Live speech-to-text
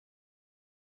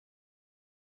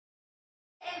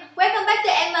Welcome back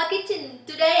to Emma Kitchen.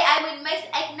 Today I will make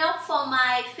eggnog for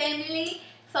my family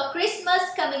for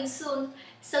Christmas coming soon.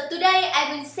 So today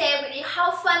I will share with you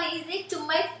how fun is it to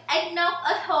make eggnog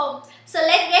at home. So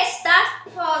let's get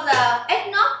started. For the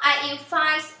eggnog, I use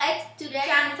 5 eggs today.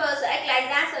 Transfer the egg like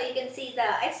that so you can see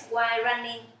the eggs white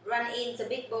run in the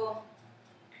big bowl.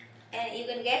 And you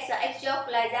can get the egg yolk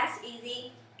like that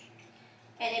easy.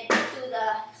 And I put to the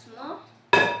small.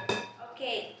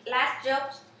 Okay, last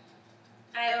yolk.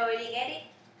 I already get it.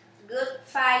 Good.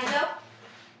 5 yolk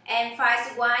and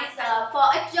 5 white.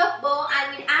 For egg yolk bowl,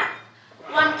 I will add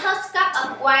 1/3 cup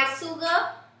of white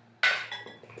sugar.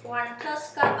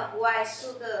 1/3 cup of white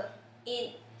sugar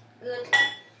in. Good.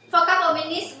 For a couple of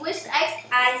minutes with eggs,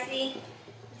 I see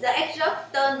the egg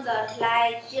yolk turn the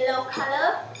light yellow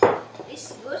color.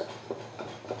 It's good.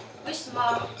 With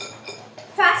more.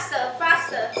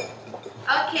 Faster.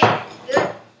 Okay,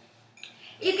 good.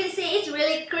 You can see it's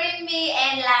really creamy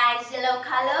and like yellow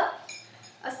color.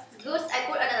 It's good. I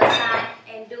put another side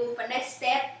and do for next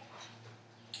step.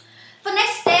 For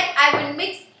next step, I will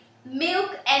mix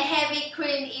milk and heavy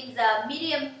cream in the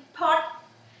medium pot.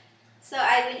 So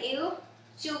I will use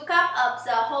 2 cups of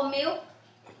the whole milk,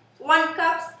 1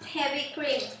 cup heavy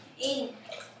cream in.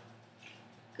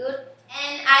 Good.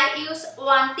 And I use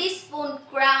 1 teaspoon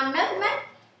ground nutmeg.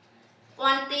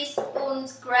 1 teaspoon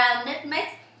ground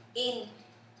nutmeg in.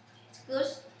 Good.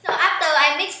 So after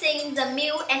I mixing the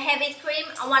milk and heavy cream,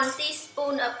 1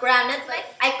 teaspoon of ground nutmeg,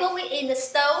 I cook it in the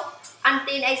stove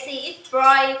until I see it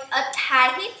boil at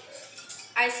high heat.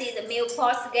 I see the milk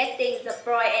pot getting the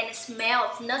boil and the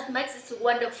smell of nutmeg is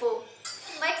wonderful.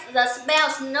 The smell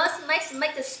of nutmeg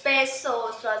makes the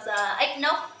special for the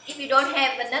eggnog. If you don't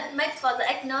have a nutmeg for the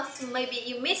eggnog, maybe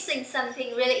you're missing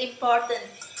something really important.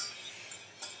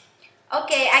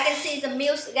 Okay, I can see the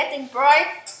milk getting boiled.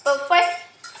 Perfect.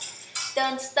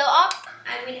 Then stir up.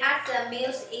 I will add the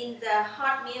milk in the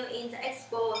hot milk in the egg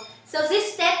bowl. So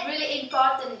this step really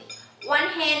important. One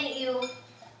hand you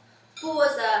pour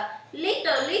the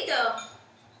little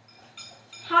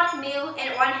hot milk,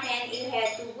 and one hand you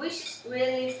have to whisk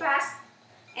really fast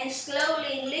and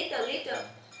slowly little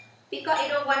because you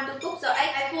don't want to cook the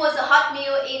egg. I pour the hot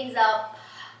milk in the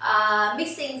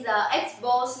mixing the egg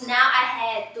balls. Now I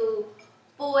had to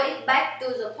pour it back to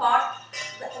the pot.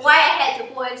 Why I had to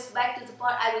pour it back to the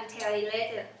pot, I will tell you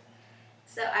later.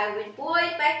 So I will pour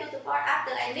it back to the pot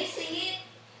after I mixing it.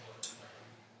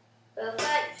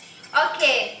 Perfect.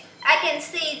 Okay, I can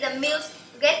see the milk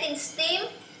getting steam,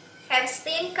 have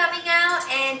steam coming out,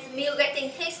 and the milk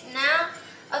getting thick now.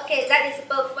 Okay, that is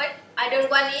perfect. I don't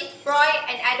want it boil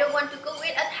and I don't want to cook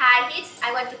it at high heat.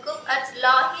 I want to cook at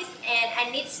low heat and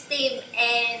I need steam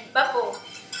and bubble.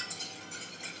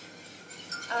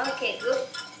 Okay, good.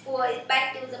 Pour it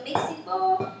back to the mixing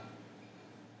bowl.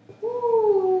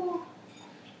 Ooh,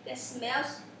 that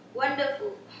smells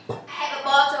wonderful. I have a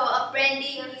bottle of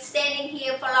brandy standing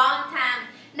here for a long time.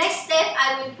 Next step,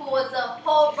 I will pour the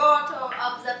whole bottle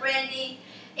of the brandy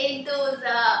into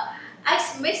the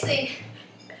ice mixing.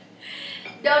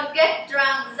 Don't get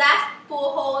drunk, just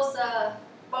pour whole the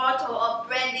bottle of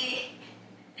brandy.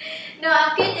 No,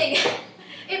 I'm kidding.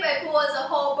 If I pour the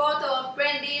whole bottle of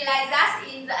brandy like that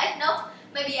in the eggnog,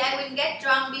 maybe I will get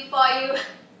drunk before you.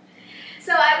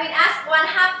 So I will add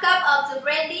 1/2 cup of the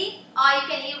brandy, or you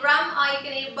can eat rum, or you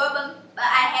can eat bourbon. But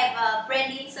I have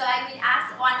brandy, so I will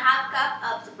add 1/2 cup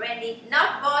of the brandy,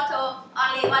 not bottle,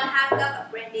 only 1/2 cup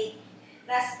of brandy.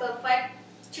 That's perfect.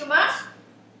 Too much?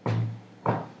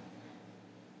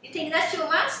 You think that's too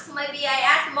much? Maybe I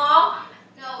add more?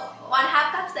 No,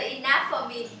 1/2 cup is enough for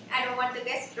me. I don't want to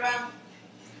get drunk.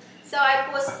 So I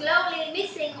pour slowly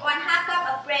mixing 1/2 cup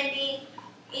of brandy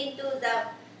into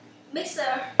the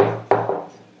mixer.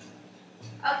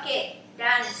 Okay,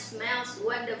 done. Smells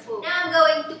wonderful. Now I'm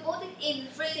going to put it in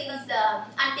the freezer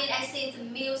until I see the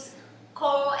milk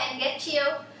cold and get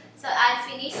chilled. So I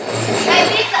finish. I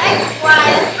mix the egg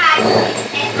while high heat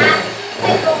and add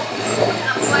 2 tablespoons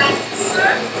of white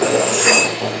sugar.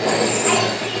 I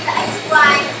can see the egg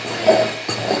white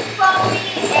foamy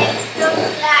and look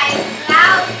like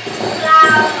cloud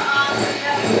of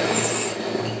snow.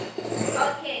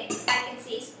 Okay, I can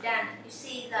see it's done. You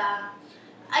see the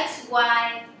egg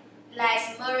white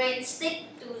like marine stick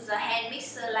to the hand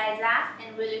mixer like that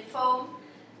and really foam.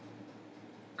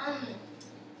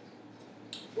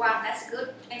 Wow, that's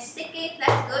good. And sticky,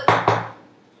 that's good.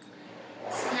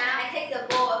 So now I take the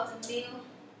bowl of the milk,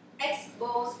 egg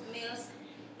balls milk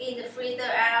in the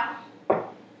freezer out.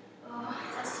 Oh,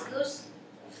 that's good.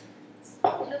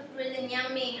 Look really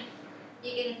yummy.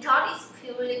 You can taste it,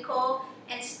 feel really cold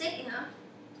and sticky, huh?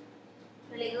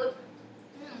 Really good.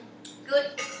 Good.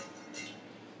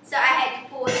 So I had to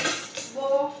pour this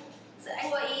bowl. So I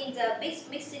pour in the big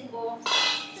mixing bowl.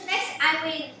 So next I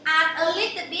will add a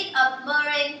little bit of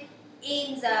meringue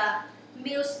in the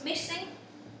milk mixing,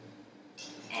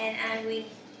 and I will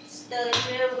stir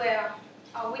it really well,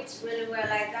 or whisk really well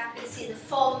like that. You can see the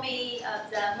foamy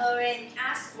of the meringue.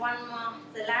 Add one more,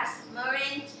 the last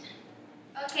meringue.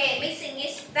 Okay, mixing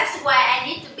it. That's why I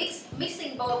need to mix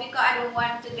mixing bowl, because I don't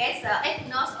want to get the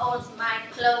eggnog on my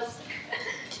clothes.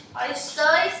 I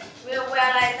stir it real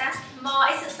well like that. More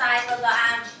exercise for the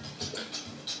arm.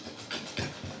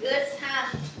 Good,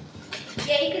 huh?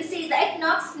 Yeah, you can see the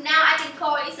eggnog. Now I can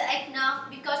call it the eggnog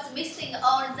because mixing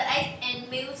all the egg and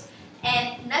milk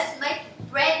and nutmeg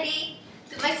ready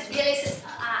to make it delicious.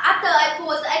 After I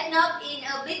pour the eggnog in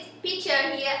a big pitcher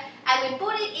here, I will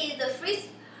put it in the fridge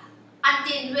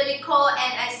until really cold,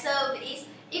 and I serve it.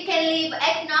 You can leave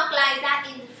eggnog like that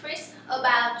in the fridge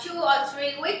about 2 or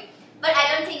 3 weeks, but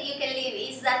I don't think you can leave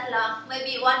it that long.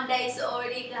 Maybe 1 day is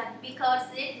already gone because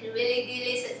it's really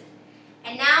delicious.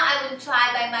 And now I will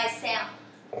try by myself.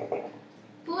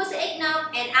 Pour the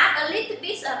eggnog and add a little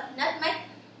bit of nutmeg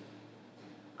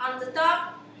on the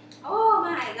top. Oh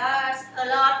my gosh, a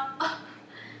lot.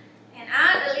 And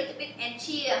add a little bit and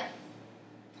cheers.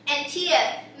 And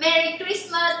cheers. Merry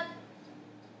Christmas.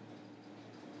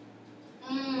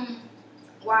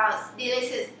 Wow, it's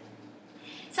delicious.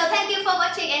 So thank you for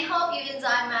watching and hope you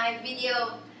enjoy my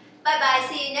video. Bye bye,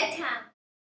 see you next time.